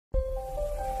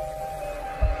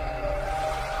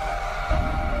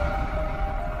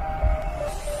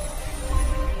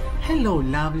Hello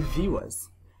lovely viewers,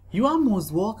 you are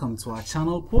most welcome to our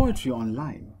channel Poetry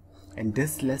Online. In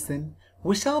this lesson,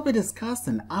 we shall be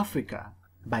discussing Africa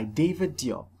by David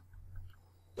Diop.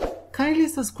 Kindly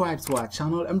subscribe to our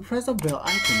channel and press the bell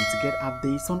icon to get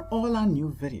updates on all our new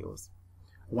videos.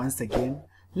 Once again,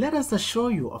 let us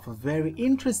assure you of a very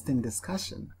interesting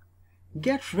discussion.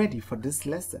 Get ready for this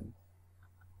lesson.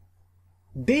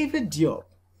 David Diop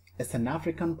is an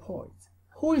African poet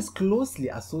who is closely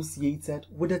associated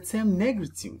with the term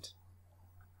negritude.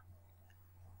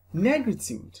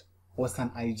 Negritude was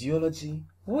an ideology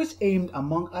which aimed,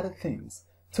 among other things,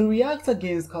 to react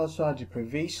against cultural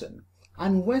deprivation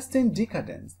and Western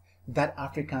decadence that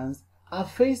Africans are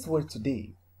faced with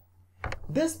today.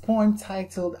 This poem,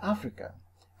 titled Africa,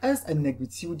 is a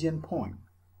negritudian poem.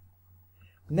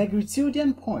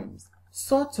 Negritudian poems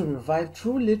sought to revive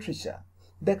through literature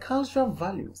the cultural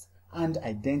values and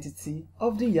identity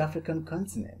of the African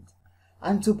continent,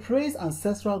 and to praise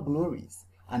ancestral glories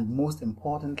and, most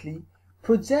importantly,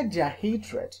 project their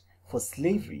hatred for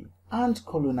slavery and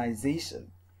colonization.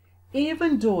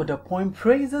 Even though the poem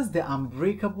praises the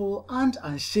unbreakable and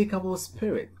unshakable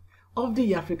spirit of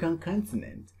the African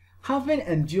continent, having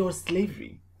endured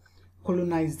slavery,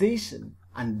 colonization,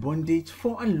 and bondage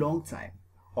for a long time,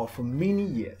 or for many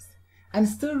years, and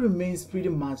still remains pretty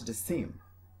much the same.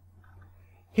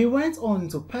 He went on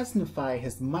to personify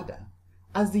his mother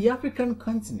as the African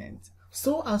continent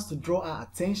so as to draw our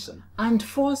attention and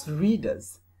force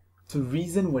readers to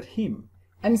reason with him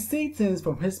and see things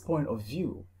from his point of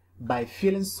view by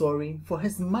feeling sorry for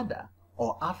his mother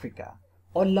or Africa,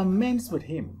 or laments with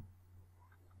him.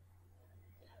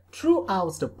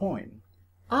 Throughout the poem,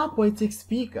 our poetic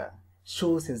speaker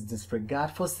shows his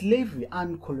disregard for slavery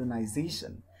and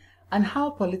colonization, and how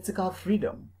political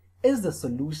freedom is the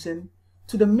solution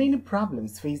to the many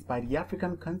problems faced by the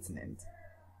African continent.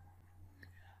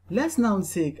 Let's now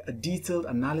take a detailed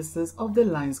analysis of the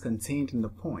lines contained in the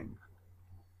poem.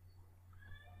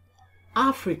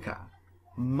 Africa,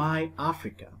 my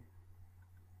Africa.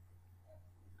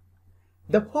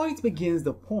 The poet begins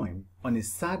the poem on a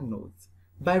sad note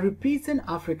by repeating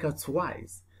Africa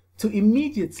twice to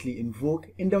immediately invoke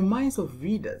in the minds of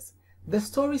readers the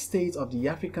story state of the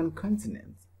African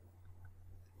continent.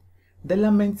 The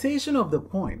lamentation of the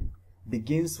poem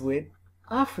begins with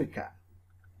Africa,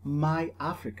 my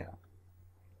Africa.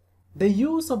 The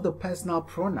use of the personal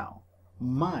pronoun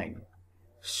mine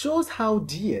shows how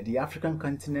dear the African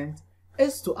continent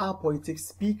is to our poetic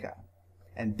speaker,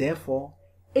 and therefore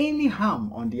any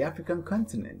harm on the African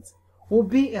continent will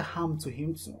be a harm to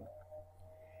him too.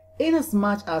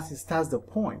 Inasmuch as he starts the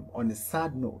poem on a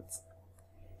sad note,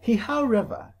 he,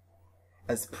 however,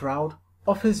 is proud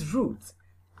of his roots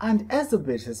and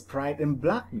exhibits his pride in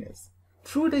blackness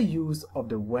through the use of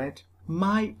the word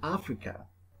my Africa.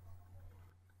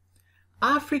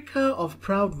 Africa of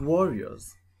proud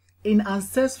warriors in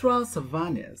ancestral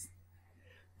savannas,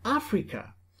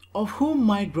 Africa of whom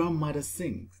my grandmother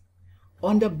sings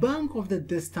on the bank of the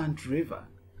distant river.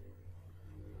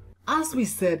 As we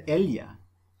said earlier,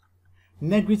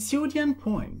 negritudian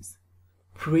poems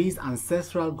praise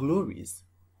ancestral glories,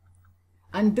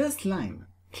 and this line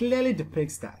clearly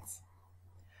depicts that.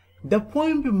 The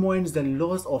poem bemoans the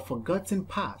lost or forgotten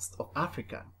past of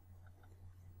Africa.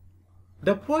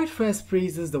 The poet first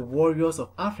praises the warriors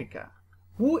of Africa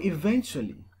who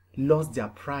eventually lost their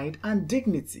pride and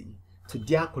dignity to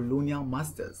their colonial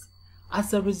masters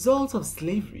as a result of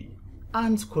slavery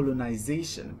and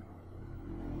colonization.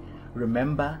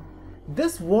 Remember,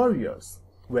 these warriors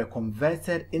were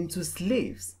converted into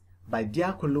slaves by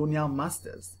their colonial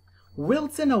masters,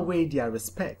 wilting away their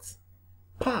respect,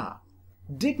 power,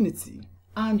 dignity,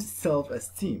 and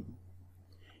self-esteem.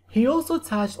 He also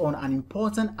touched on an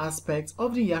important aspect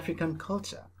of the African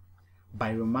culture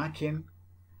by remarking,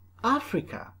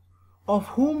 Africa, of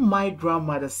whom my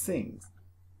grandmother sings.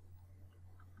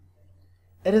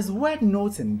 It is worth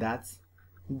noting that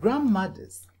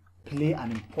grandmothers play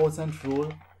an important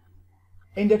role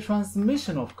in the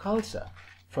transmission of culture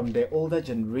from the older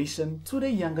generation to the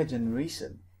younger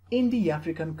generation in the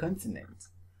African continent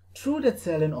through the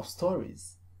telling of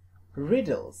stories,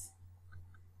 riddles,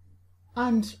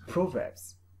 and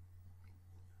proverbs.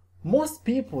 Most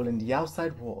people in the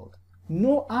outside world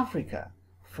know Africa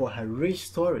for her rich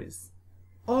stories,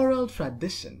 oral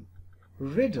tradition,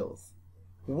 riddles,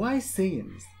 wise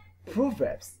sayings,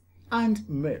 proverbs, and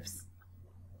myths.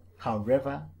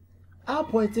 However, our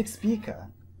poetic speaker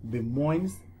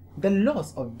bemoans the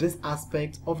loss of this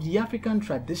aspect of the African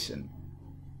tradition.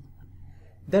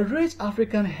 The rich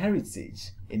African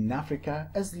heritage in Africa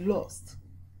is lost.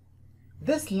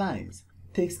 This line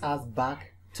takes us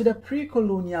back to the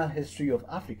pre-colonial history of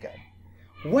Africa,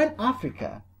 when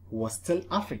Africa was still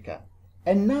Africa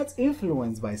and not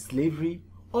influenced by slavery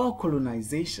or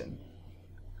colonization.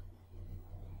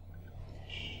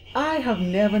 I have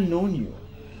never known you,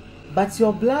 but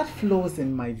your blood flows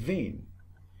in my vein,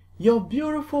 your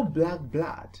beautiful black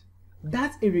blood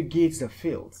that irrigates the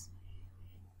fields.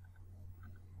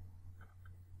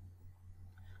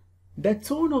 The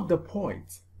tone of the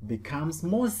poet becomes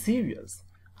more serious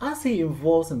as he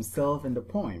involves himself in the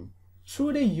poem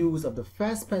through the use of the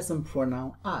first-person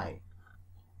pronoun I.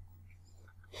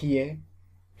 Here,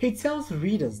 he tells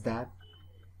readers that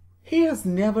he has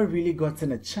never really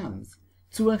gotten a chance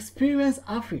to experience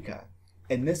Africa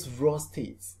in its raw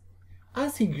states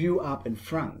as he grew up in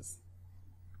France.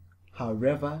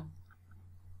 However,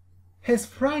 his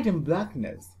pride in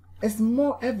blackness is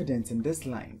more evident in these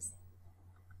lines.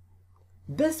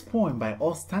 This poem, by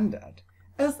all standard,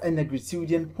 is a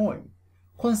Negritudian poem,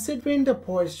 considering the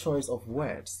poet's choice of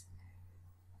words,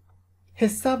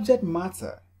 his subject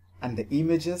matter, and the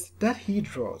images that he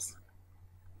draws.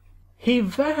 He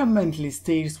vehemently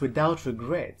states without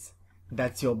regret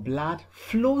that your blood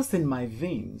flows in my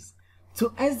veins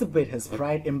to exhibit his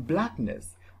pride in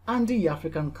blackness and the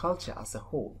African culture as a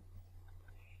whole.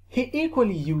 He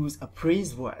equally used a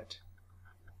praise word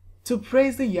to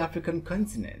praise the African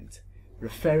continent,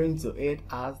 referring to it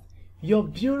as your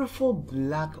beautiful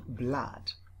black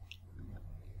blood.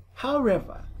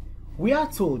 However, we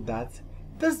are told that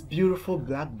this beautiful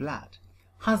black blood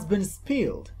has been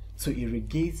spilled to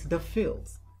irrigate the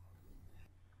fields.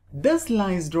 This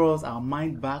line draws our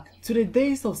mind back to the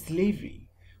days of slavery,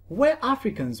 where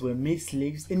Africans were made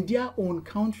slaves in their own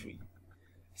country.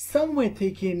 Some were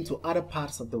taken to other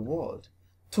parts of the world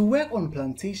to work on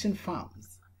plantation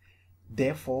farms.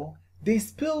 Therefore, they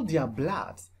spilled their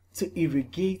blood to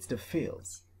irrigate the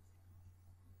fields.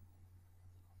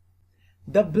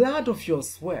 The blood of your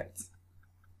sweat,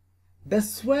 the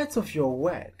sweat of your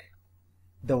work,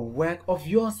 the work of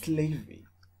your slavery.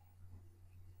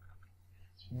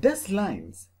 These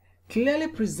lines clearly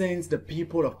present the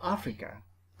people of Africa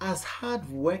as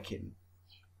hard-working.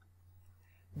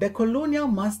 The colonial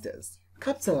masters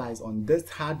capitalized on this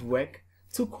hard work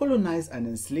to colonize and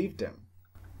enslave them.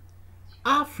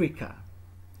 Africa,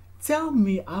 tell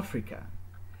me Africa,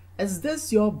 is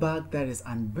this your back that is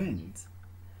unbent?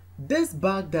 This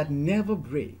back that never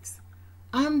breaks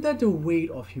under the weight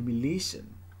of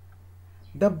humiliation?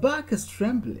 The back is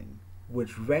trembling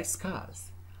with red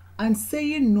scars and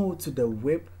saying no to the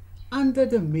whip under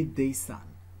the midday sun.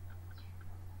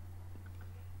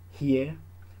 Here,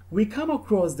 we come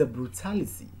across the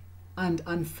brutality and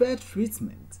unfair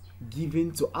treatment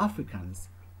given to Africans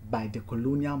by the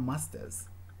colonial masters.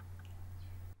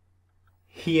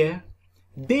 Here,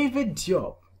 David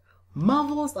Diop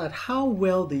marvels at how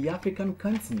well the African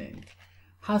continent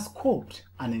has coped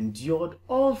and endured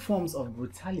all forms of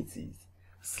brutalities,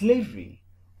 slavery,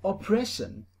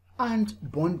 oppression, and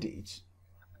bondage.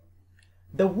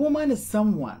 The woman is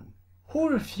someone who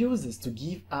refuses to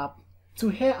give up to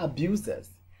her abusers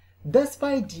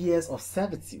despite years of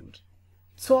servitude,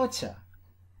 torture,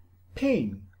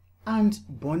 pain, and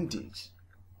bondage.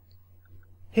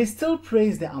 He still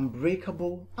praised the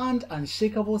unbreakable and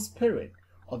unshakable spirit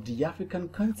of the African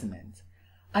continent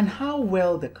and how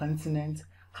well the continent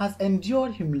has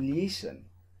endured humiliation,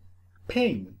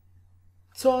 pain,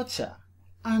 torture,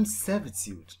 and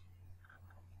servitude.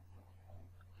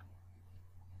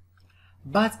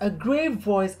 But a grave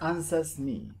voice answers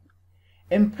me,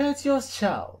 impetuous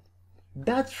child,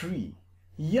 that tree,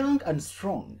 young and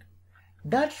strong,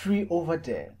 that tree over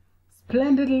there,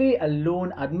 splendidly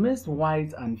alone amidst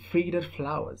white and faded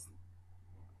flowers.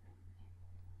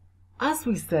 As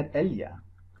we said earlier,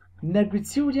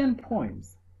 Negritudian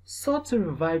poems sought to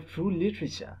revive through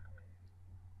literature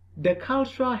the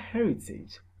cultural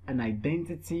heritage and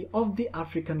identity of the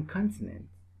African continent,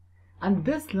 and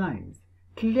this line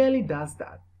clearly does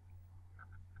that.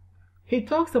 He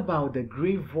talks about the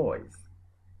grave voice.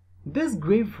 This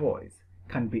grave voice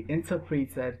can be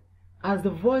interpreted as the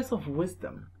voice of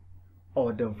wisdom,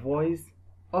 or the voice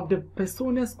of the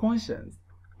persona's conscience,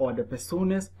 or the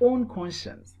persona's own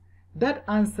conscience, that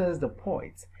answers the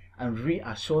poet and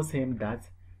reassures him that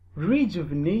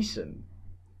rejuvenation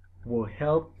will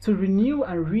help to renew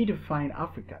and redefine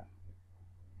Africa.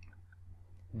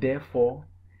 Therefore,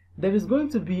 there is going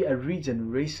to be a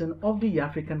regeneration of the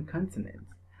African continent.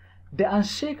 The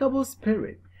unshakable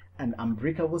spirit and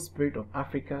unbreakable spirit of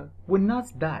Africa will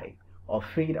not die or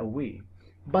fade away,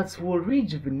 but will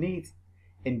rejuvenate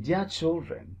in their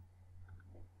children.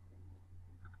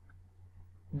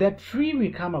 The tree we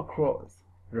come across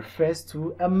refers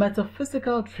to a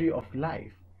metaphysical tree of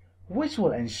life which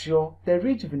will ensure the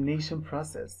rejuvenation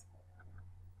process.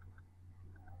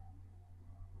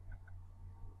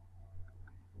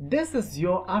 This is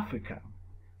your Africa,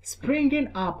 springing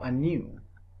up anew,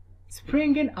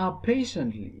 springing up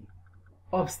patiently,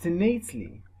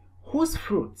 obstinately, whose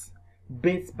fruits,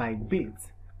 bit by bit,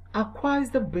 acquires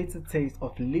the bitter taste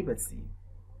of liberty.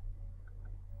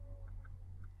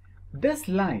 This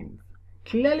line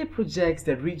clearly projects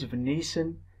the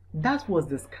rejuvenation that was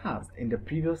discussed in the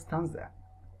previous stanza.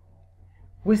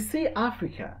 We see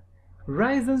Africa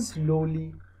rising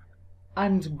slowly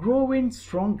and growing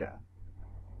stronger.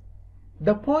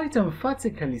 The poet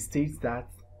emphatically states that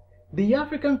the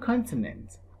African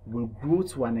continent will grow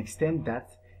to an extent that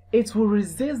it will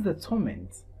resist the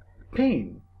torment,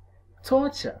 pain,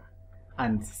 torture,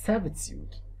 and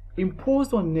servitude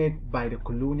imposed on it by the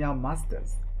colonial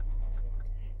masters.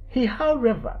 He,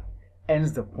 however,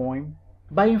 ends the poem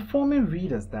by informing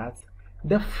readers that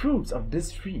the fruits of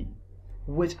this tree,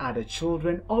 which are the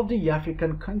children of the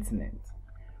African continent,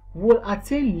 will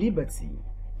attain liberty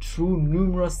through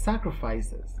numerous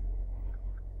sacrifices.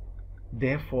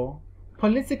 Therefore,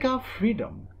 political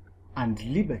freedom and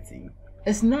liberty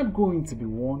is not going to be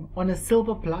won on a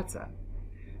silver platter.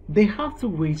 They have to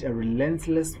wage a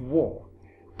relentless war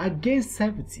against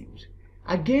servitude,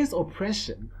 against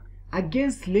oppression,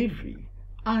 against slavery,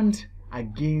 and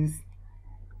against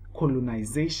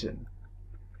colonization.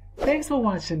 Thanks for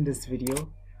watching this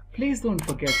video. Please don't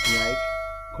forget to like,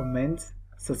 comment,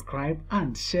 subscribe,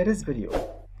 and share this video.